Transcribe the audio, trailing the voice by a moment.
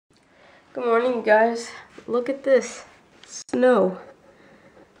Good morning, you guys. Look at this. Snow.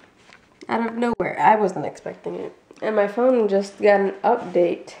 Out of nowhere. I wasn't expecting it. And my phone just got an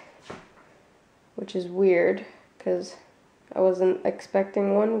update, which is weird, because I wasn't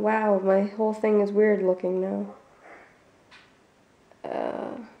expecting one. Wow, my whole thing is weird looking now.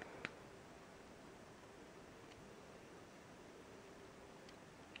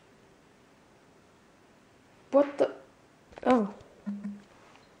 What the? Oh.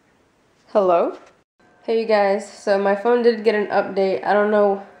 Hello? Hey you guys, so my phone did get an update. I don't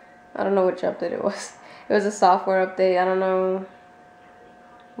know which update it was. It was a software update. I don't know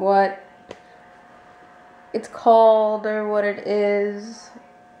what it's called or what it is,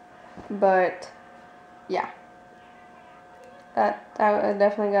 but yeah. I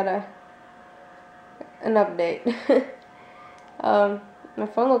definitely got an update. My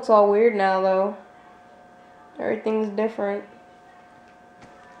phone looks all weird now though. Everything's different.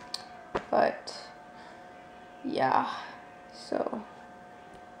 But yeah, so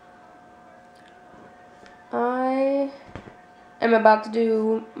I am about to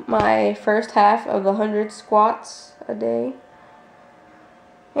do my first half of 100 squats a day.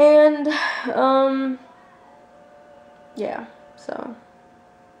 And yeah, so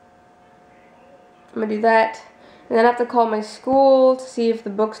I'm gonna do that. And then I have to call my school to see if the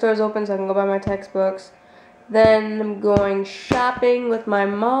bookstore is open so I can go buy my textbooks. Then I'm going shopping with my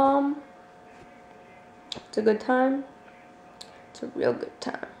mom. It's a good time. It's a real good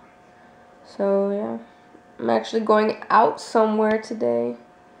time. So yeah, I'm actually going out somewhere today.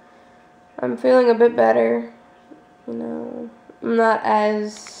 I'm feeling a bit better. You know, I'm not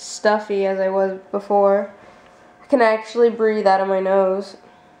as stuffy as I was before. I can actually breathe out of my nose.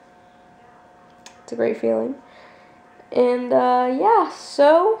 It's a great feeling. And yeah,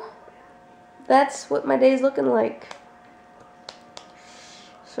 so that's what my day's looking like.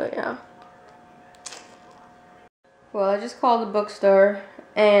 So yeah. Well, I just called the bookstore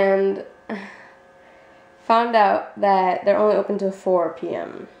and found out that they're only open till 4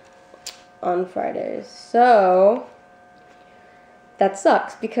 p.m. on Fridays. So that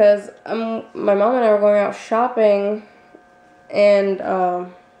sucks because my mom and I were going out shopping, and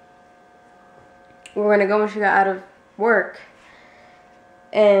we were gonna go when she got out of work,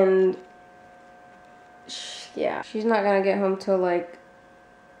 and yeah, she's not gonna get home till like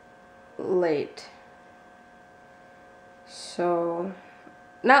late. So,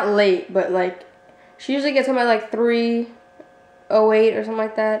 not late, but like, she usually gets home at like 3:08 or something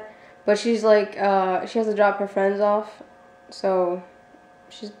like that. But she's like, she has to drop her friends off. So,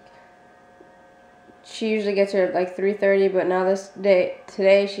 she usually gets here at like 3:30, but now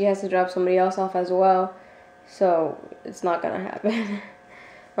today she has to drop somebody else off as well. So, it's not gonna happen.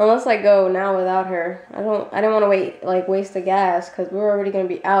 Unless I go now without her. I didn't want to waste the gas, because we're already gonna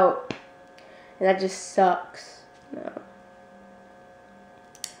be out. And that just sucks. No.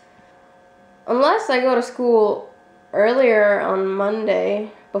 Unless I go to school earlier on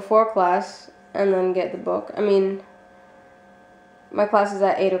Monday before class and then get the book. I mean, my class is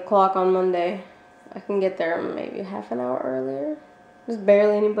at 8 o'clock on Monday. I can get there maybe half an hour earlier. There's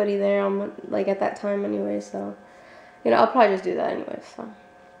barely anybody there on at that time anyway, so you know, I'll probably just do that anyway. So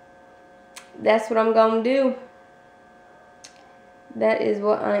that's what I'm gonna do. That is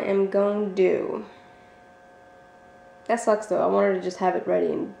what I am gonna do. That sucks though. I wanted to just have it ready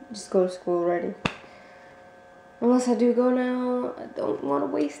and just go to school ready. Unless I do go now, I don't want to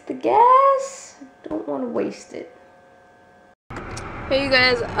waste the gas. I don't want to waste it. Hey you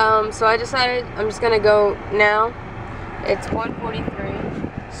guys, so I decided I'm just gonna go now. It's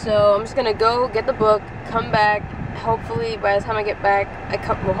 1:43, so I'm just gonna go get the book, come back. Hopefully by the time I get back,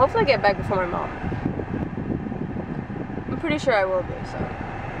 hopefully I get back before my mom. I'm pretty sure I will be, so.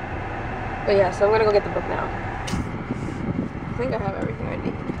 But yeah, so I'm gonna go get the book now. I think I have everything I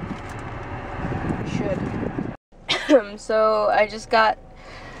need. Should. So I just got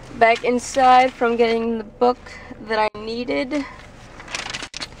back inside from getting the book that I needed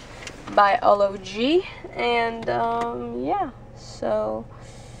by LOG, and yeah, so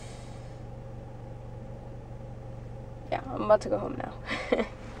yeah, I'm about to go home now.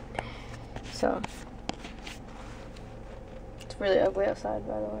 So it's really ugly outside,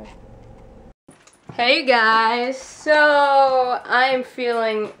 by the way. Hey guys, so I'm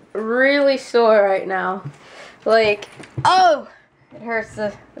feeling really sore right now. Like, oh, it hurts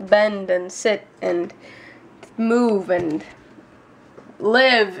to bend and sit and move and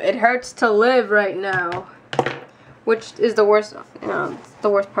live. It hurts to live right now, which is the worst, you know, it's the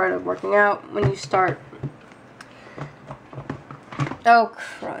worst part of working out when you start. Oh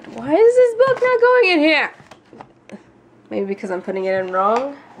crud, why is this book not going in here? Maybe because I'm putting it in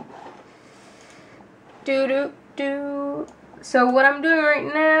wrong? So what I'm doing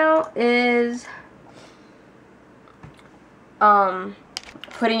right now is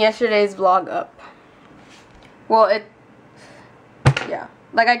putting yesterday's vlog up. Well, yeah.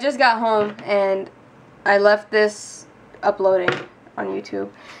 Like, I just got home and I left this uploading on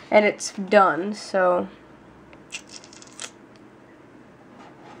YouTube and it's done, so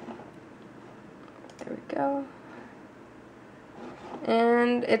there we go.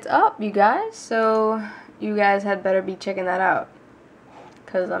 And it's up, you guys, so you guys had better be checking that out,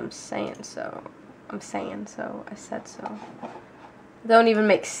 because I'm saying so. I said so. Don't even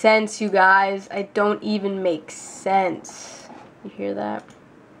make sense, you guys. I don't even make sense. You hear that?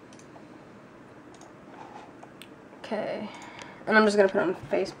 Okay. And I'm just gonna put it on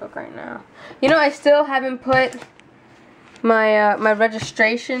Facebook right now. You know, I still haven't put my my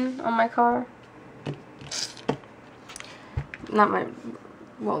registration on my car. Not my,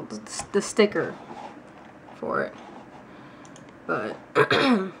 well, the sticker for it. But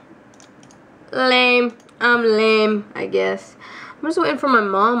lame. I'm lame, I guess. I'm just waiting for my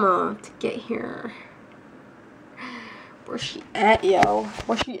mama to get here. Where's she at, yo?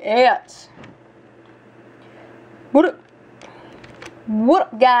 Where's she at? What up? What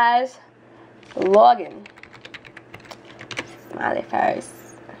up, guys? Logging. Smiley face.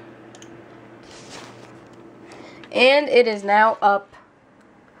 And it is now up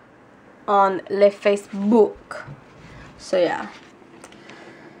on Le Facebook. So yeah.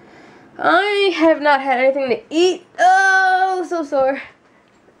 I have not had anything to eat. Oh, so sore.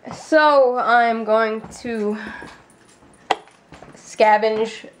 So I'm going to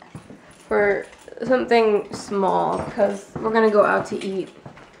scavenge for something small because we're gonna go out to eat.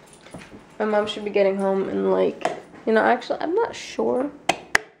 My mom should be getting home in, like, you know, actually I'm not sure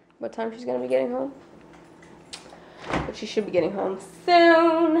what time she's gonna be getting home, but she should be getting home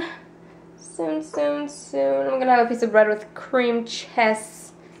soon. Soon. I'm gonna have a piece of bread with cream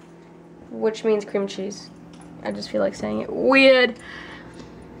cheese, which means cream cheese. I just feel like saying it weird.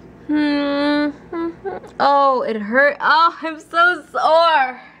 Oh, it hurt. Oh, I'm so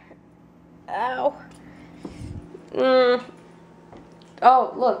sore. Ow.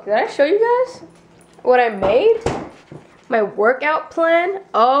 Oh, look, did I show you guys what I made? My workout plan?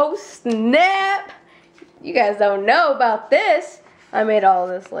 Oh, snap. You guys don't know about this. I made all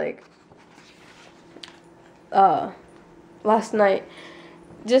this, like, last night.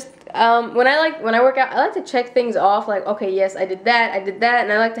 Just, when I work out, I like to check things off, like, okay, yes, I did that,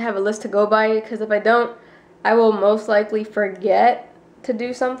 and I like to have a list to go by, because if I don't, I will most likely forget to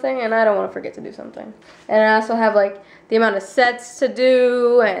do something, and I don't want to forget to do something. And I also have, like, the amount of sets to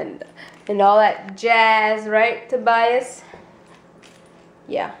do, and all that jazz, right, Tobias?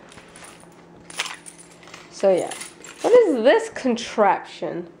 Yeah. So, yeah. What is this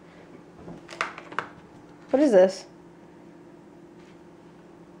contraption? What is this?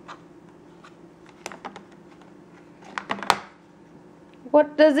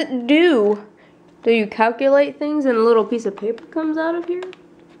 What does it do? Do you calculate things and a little piece of paper comes out of here?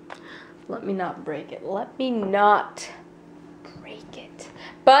 Let me not break it. Let me not break it.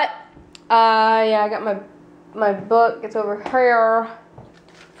 But, yeah, I got my book. It's over here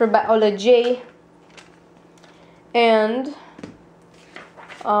for biology. And,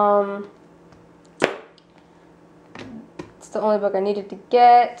 it's the only book I needed to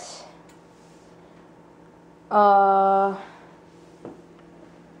get.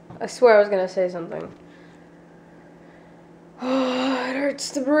 I swear I was gonna say something. Oh, it hurts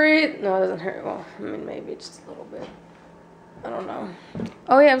to breathe. No, it doesn't hurt. Well, I mean, maybe just a little bit. I don't know.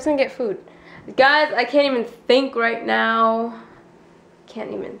 Oh yeah, I was gonna get food. Guys, I can't even think right now.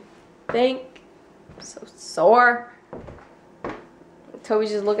 Can't even think. I'm so sore.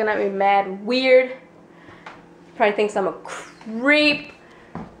 Toby's just looking at me mad weird. Probably thinks I'm a creep.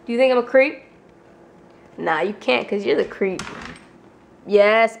 Do you think I'm a creep? Nah, you can't, because you're the creep.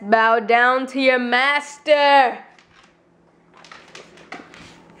 Yes, bow down to your master.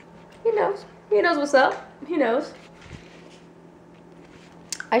 He knows. He knows what's up. He knows.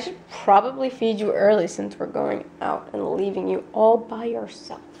 I should probably feed you early since we're going out and leaving you all by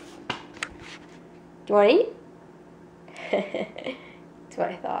yourself. Do you want to eat? That's what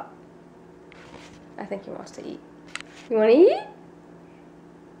I thought. I think he wants to eat. You want to eat?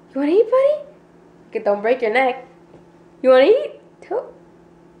 You want to eat, buddy? Okay, don't break your neck. You want to eat?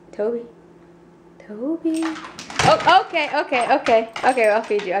 Toby. Oh, okay, I'll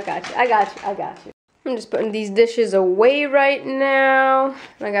feed you. I got you. I'm just putting these dishes away right now.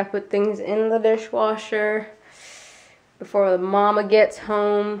 I gotta put things in the dishwasher before the mama gets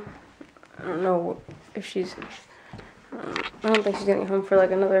home. I don't know if she's, I don't think she's getting home for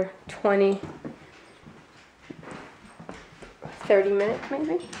like another 20 30 minutes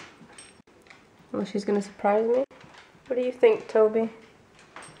maybe. Well, she's gonna surprise me. What do you think, Toby?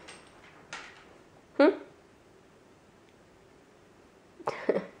 I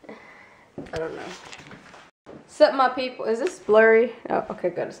don't know. Sup, my people. Is this blurry? Oh, okay,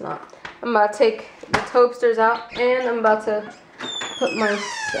 good. It's not. I'm about to take the toasters out, and I'm about to put my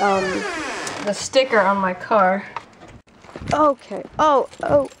the sticker on my car. Okay. Oh,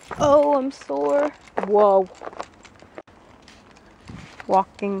 I'm sore. Whoa.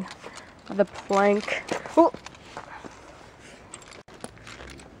 Walking the plank. Oh.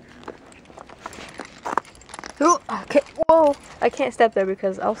 Ooh, okay. Whoa. I can't step there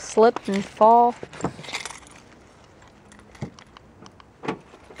because I'll slip and fall.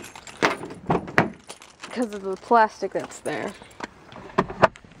 Because of the plastic that's there.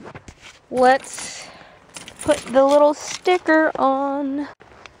 Let's put the little sticker on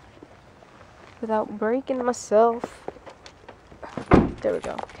without breaking myself. There we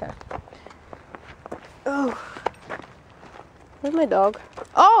go. Okay. Oh. Where's my dog?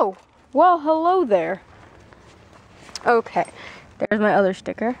 Oh! Well, hello there. Okay. There's my other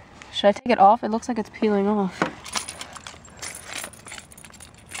sticker. Should I take it off? It looks like it's peeling off.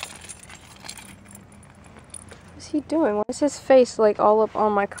 What's he doing? Why is his face like all up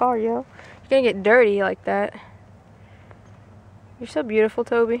on my car, yo? You're gonna get dirty like that. You're so beautiful,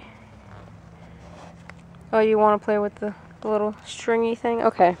 Toby. Oh, you want to play with the little stringy thing?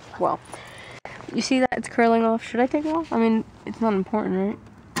 Okay, well. You see that? It's curling off. Should I take it off? I mean, it's not important,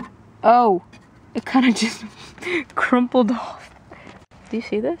 right? Oh, it kind of just crumpled off. Do you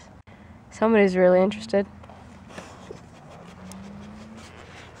see this? Somebody's really interested.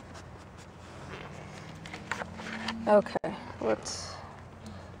 Okay, let's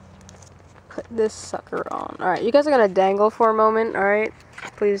put this sucker on. Alright, you guys are gonna dangle for a moment, alright?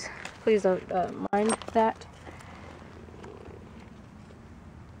 Please don't mind that.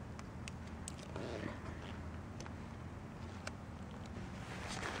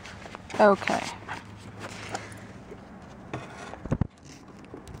 Okay.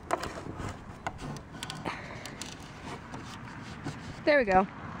 There we go.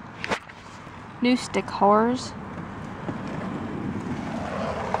 New stick horrors.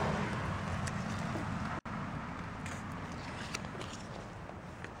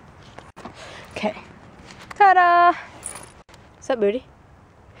 Okay. Ta-da! What's up, booty?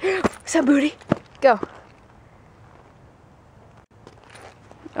 What's up, booty? Go.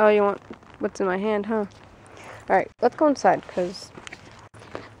 Oh, you want what's in my hand, huh? Alright, let's go inside, because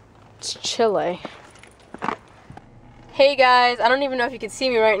it's chilly. Hey, guys. I don't even know if you can see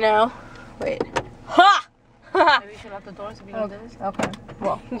me right now. Wait. Ha! Maybe you should lock the doors if you do this. Okay.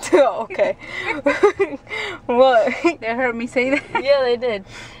 Well, okay. What? They heard me say that. Yeah, they did.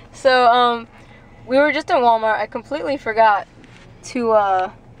 So, we were just in Walmart. I completely forgot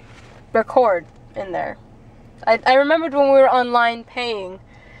to, record in there. I remembered when we were online paying,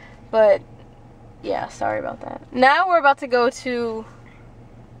 but, yeah, sorry about that. Now we're about to go to,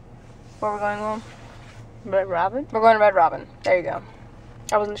 where we're going, Mom? Red Robin? We're going to Red Robin. There you go.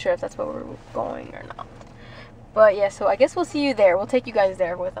 I wasn't sure if that's where we're going or not. But, yeah, so I guess we'll see you there. We'll take you guys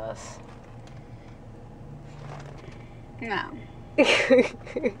there with us. No.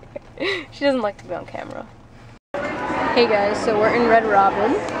 She doesn't like to be on camera. Hey guys, so we're in Red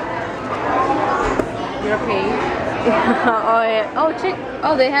Robin. You're paid. Oh yeah.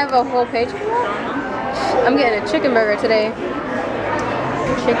 Oh, they have a whole page for that? I'm getting a chicken burger today.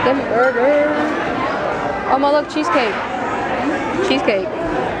 Chicken burger. Oh my, look, cheesecake. Cheesecake.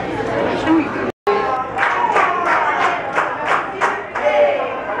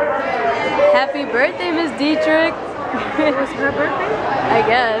 Happy birthday, Miss Dietrich. It was her birthday? I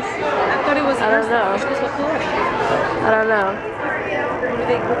guess. I thought it was I don't know. She was with Florida. I don't know.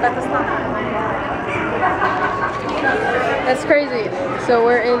 Who got the stuff? That's crazy. So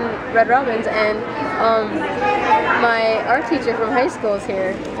we're in Red Robin's, and my art teacher from high school is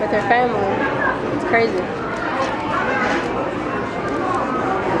here with her family. It's crazy.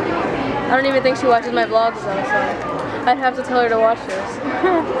 I don't even think she watches my vlogs though, so I'd have to tell her to watch this.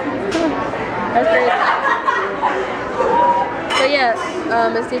 That's crazy. So yeah,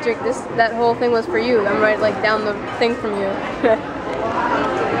 Miss Dietrich, that whole thing was for you. I'm right like down the thing from you.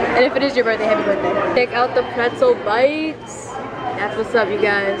 And if it is your birthday, happy birthday. Check out the pretzel bites. That's what's up, you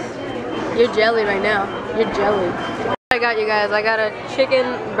guys. You're jelly right now. You're jelly. I got you guys. I got a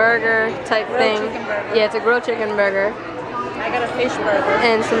chicken burger type thing. Yeah, it's a grilled chicken burger. I got a fish burger.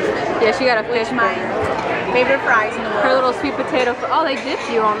 And some, yeah, she got a fish my burger. favorite fries in the world. Her little sweet potato. Oh, they dipped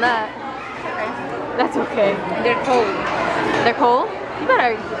you on that. Okay. That's okay. They're cold. They're cold? You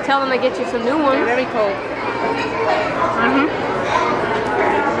better tell them to get you some new ones. They're very cold.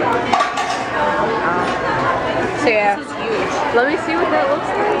 So yeah, This is huge. let me see what that looks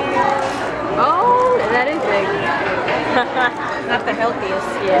like. Oh, that is big. Not the healthiest.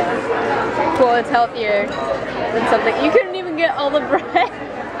 Yeah. Well, it's healthier than something. You couldn't even get all the bread.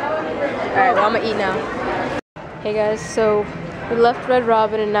 Alright, well, I'm gonna eat now. Hey guys, so we left Red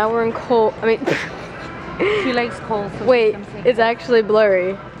Robin and now we're in Kohl's. I mean, She likes Kohl's. So wait, it's actually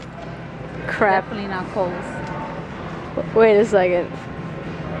blurry. Crap. definitely not Kohl's. Wait a second.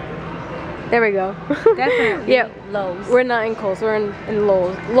 There we go. Definitely Yeah, Lowe's. we're not in Kohl's, we're in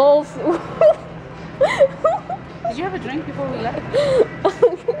Lowe's. Lowe's. Did you have a drink before we left? I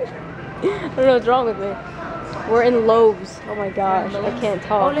don't know what's wrong with me. We're in Lowe's. Oh my gosh, I can't Oh,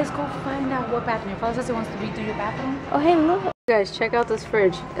 talk. let's go find out what bathroom. Your father says he wants to redo your bathroom. Oh hey, look. Guys, check out this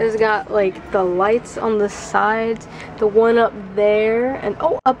fridge. It's got like the lights on the sides, the one up there, and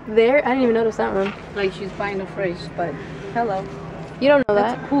oh, up there. I didn't even notice that one. Like she's buying a fridge, but hello. You don't know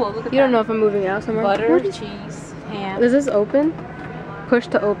That's that. cool. Look at You don't know if I'm moving out somewhere. Butter, What is- cheese, ham. Is this open? Push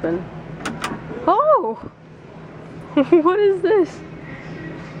to open. Oh! What is this?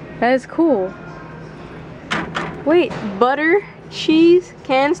 That is cool. Wait, butter, cheese,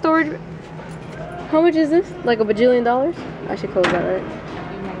 can storage. How much is this? Like $1 bajillion? I should close that, right?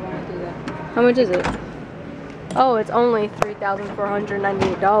 You might want to do that. How much is it? Oh, it's only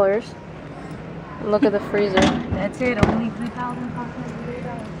 $3,498. Look at the freezer. That's it. Only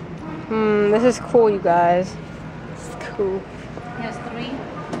 $3,500. This is cool, you guys. This is cool. He has 3.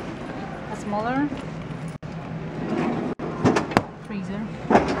 A smaller freezer.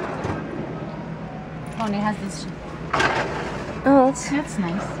 Oh, and it has this. Oh, That's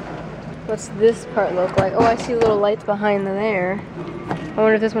nice. what's this part look like? Oh, I see little lights behind there. I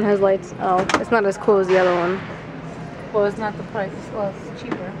wonder if this one has lights. Oh, it's not as cool as the other one. Well, it's not the price. Well, it's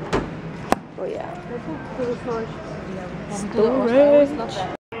cheaper. Oh yeah.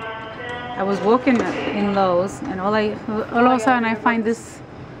 I was walking in Lowe's, and all of a sudden I find this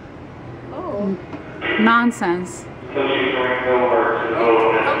nonsense.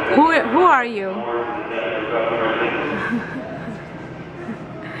 Who are you?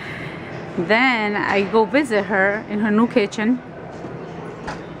 Then I go visit her in her new kitchen,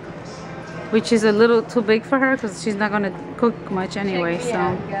 which is a little too big for her because she's not gonna cook much anyway. Check me So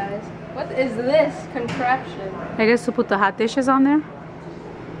out, guys. What is this contraption? I guess to put the hot dishes on there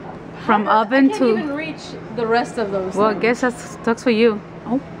from oven I can't to. even reach the rest of those. Well, I things. guess that sucks for you.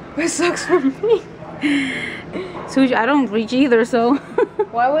 Oh, It sucks for me. so I don't reach either, so.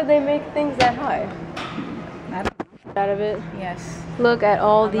 Why would they make things that high? I don't Out of it. Yes. Look at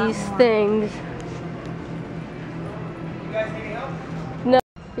all A lot these more. things. No,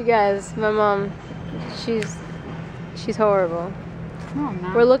 you guys, my mom, she's horrible. No, I'm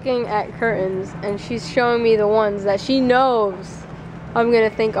not. We're looking at curtains and she's showing me the ones that she knows I'm gonna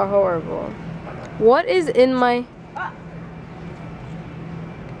think are horrible. What is in my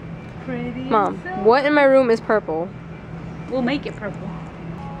Pretty. mom? What in my room is purple? We'll make it purple.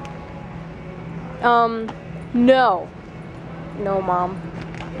 No. No, mom.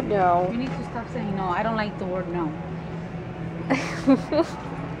 No. You need to stop saying no. I don't like the word no.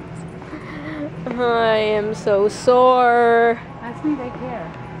 I am so sore. Ask me if I care.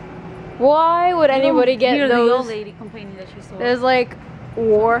 Why would anybody get You're the old those? lady complaining that she's so. There's like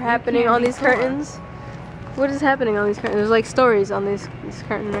war happening can't on be these sore. curtains. What is happening on these curtains? There's like stories on these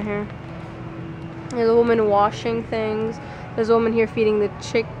curtains right here. There's a woman washing things. There's a woman here feeding the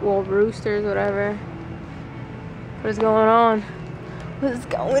roosters, whatever. What is going on? What is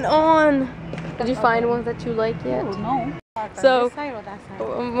going on? Did you find ones that you like yet? Oh, no. So- This side or that side?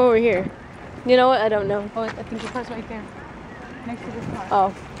 I'm over here. You know what? I don't know. Oh, I think your car's right there. Next to this car.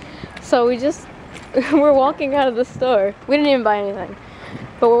 Oh. So we just, we're walking out of the store. We didn't even buy anything.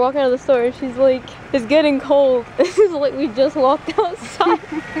 But we're walking out of the store and she's like, it's getting cold. This is like we just walked outside.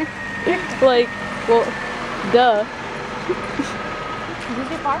 Like, well, duh. Is this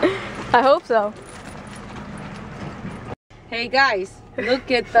your car? I hope so. Hey guys,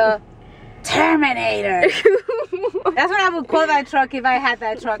 look at the Terminator. That's what I would call that truck if I had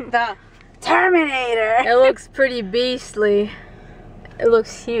that truck. The Terminator. It looks pretty beastly. It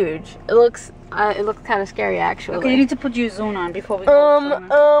looks huge. It looks kind of scary actually. Okay, you need to put your Zoom on before we go.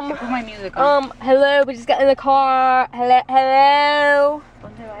 Put my music on. Hello, we just got in the car. Hello.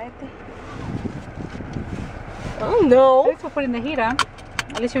 Oh no. Thanks for putting the heat on.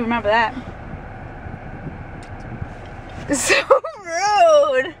 At least you remember that. So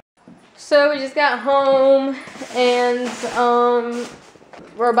rude. So we just got home and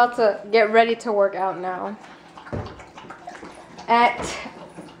we're about to get ready to work out now.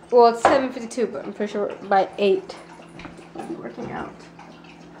 Well, it's 7:52, but I'm pretty sure by 8 we'll be working out.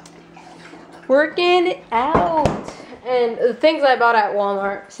 Working out. And the things I bought at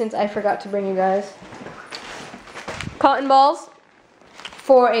Walmart, since I forgot to bring you guys. Cotton balls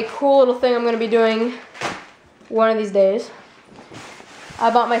for a cool little thing I'm going to be doing one of these days. I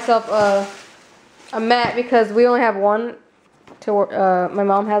bought myself a mat because we only have one. My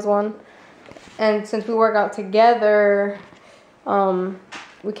mom has one. And since we work out together,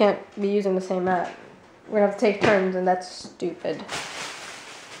 we can't be using the same mat. We're going to have to take turns, and that's stupid.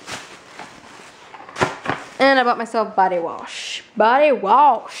 And I bought myself body wash. Body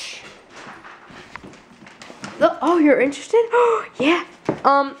wash. Oh, you're interested? Oh, yeah.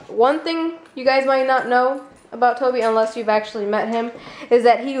 One thing you guys might not know about Toby, unless you've actually met him, is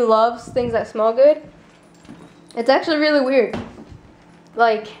that he loves things that smell good. It's actually really weird.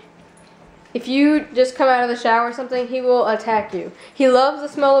 Like, if you just come out of the shower or something, he will attack you. He loves the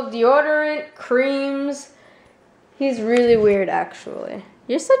smell of deodorant, creams. He's really weird, actually.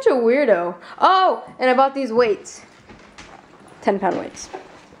 You're such a weirdo. Oh, and I bought these weights. 10-pound weights.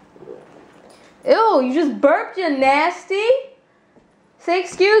 Ew, you just burped, you nasty. Say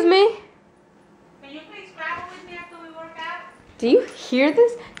excuse me. Can you play Scrabble with me after we work out? Do you hear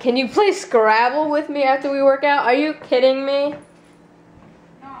this? Can you play Scrabble with me after we work out? Are you kidding me? No,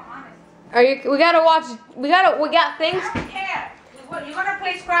 I'm honest. Are you? We gotta watch. We got things. I don't care. You're gonna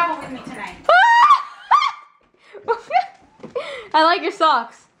play Scrabble with me tonight. I like your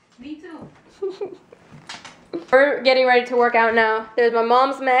socks. Me too. We're getting ready to work out now. There's my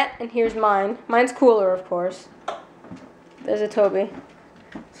mom's mat, and here's mine. Mine's cooler, of course. There's a Toby.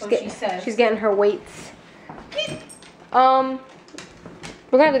 She says. She's getting her weights. We're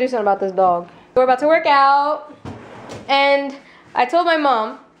gonna have to do something about this dog. We're about to work out, and I told my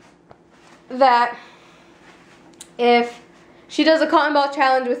mom that if she does a cotton ball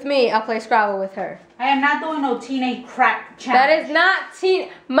challenge with me, I'll play Scrabble with her. I am not doing no teenage crap challenge. That is not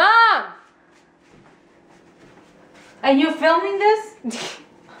Mom! And you're filming this?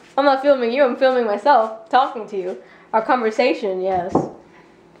 I'm not filming you, I'm filming myself, talking to you. Our conversation, yes.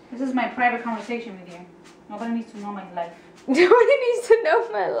 This is my private conversation with you. Nobody needs to know my life. Nobody needs to know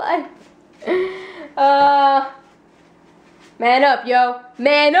my life. Man up, yo.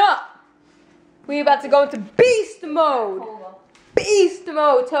 Man up! We about to go into beast mode. Beast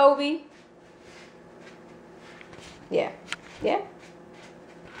mode, Toby. Yeah. Yeah.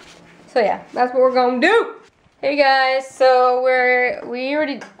 So yeah, that's what we're gonna do. Hey guys, so we're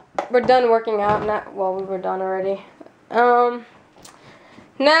done working out. We were done already.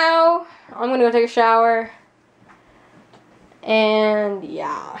 Now I'm gonna go take a shower. And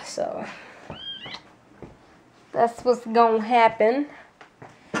yeah, so that's what's gonna happen.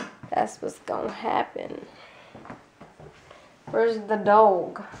 That's what's gonna happen. Where's the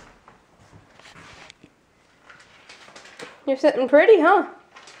dog? You're sitting pretty, huh?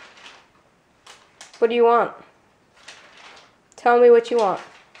 What do you want? Tell me what you want.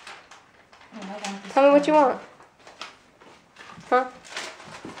 Tell me what you want. Huh?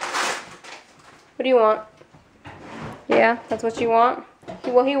 What do you want? Yeah, that's what you want?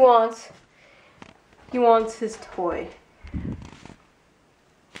 What he wants. He wants his toy.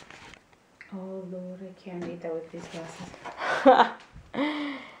 Oh Lord, I can't read that with these glasses.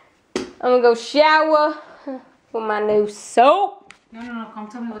 I'm gonna go shower with my new soap. No, come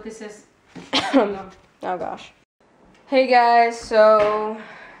tell me what this is. Oh gosh. Hey guys, so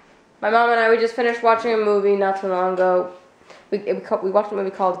my mom and I, we just finished watching a movie not too long ago. We watched a movie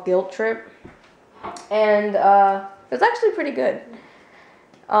called Guilt Trip. And it was actually pretty good.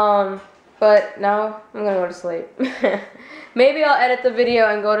 But now I'm gonna go to sleep. Maybe I'll edit the video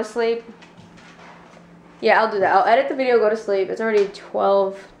and go to sleep. Yeah, I'll do that. I'll edit the video, go to sleep. It's already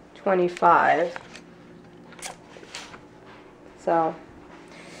 12:25. So,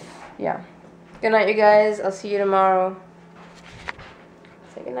 yeah. Good night, you guys. I'll see you tomorrow.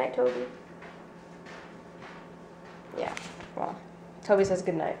 Say good night, Toby. Yeah, well, Toby says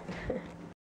good night.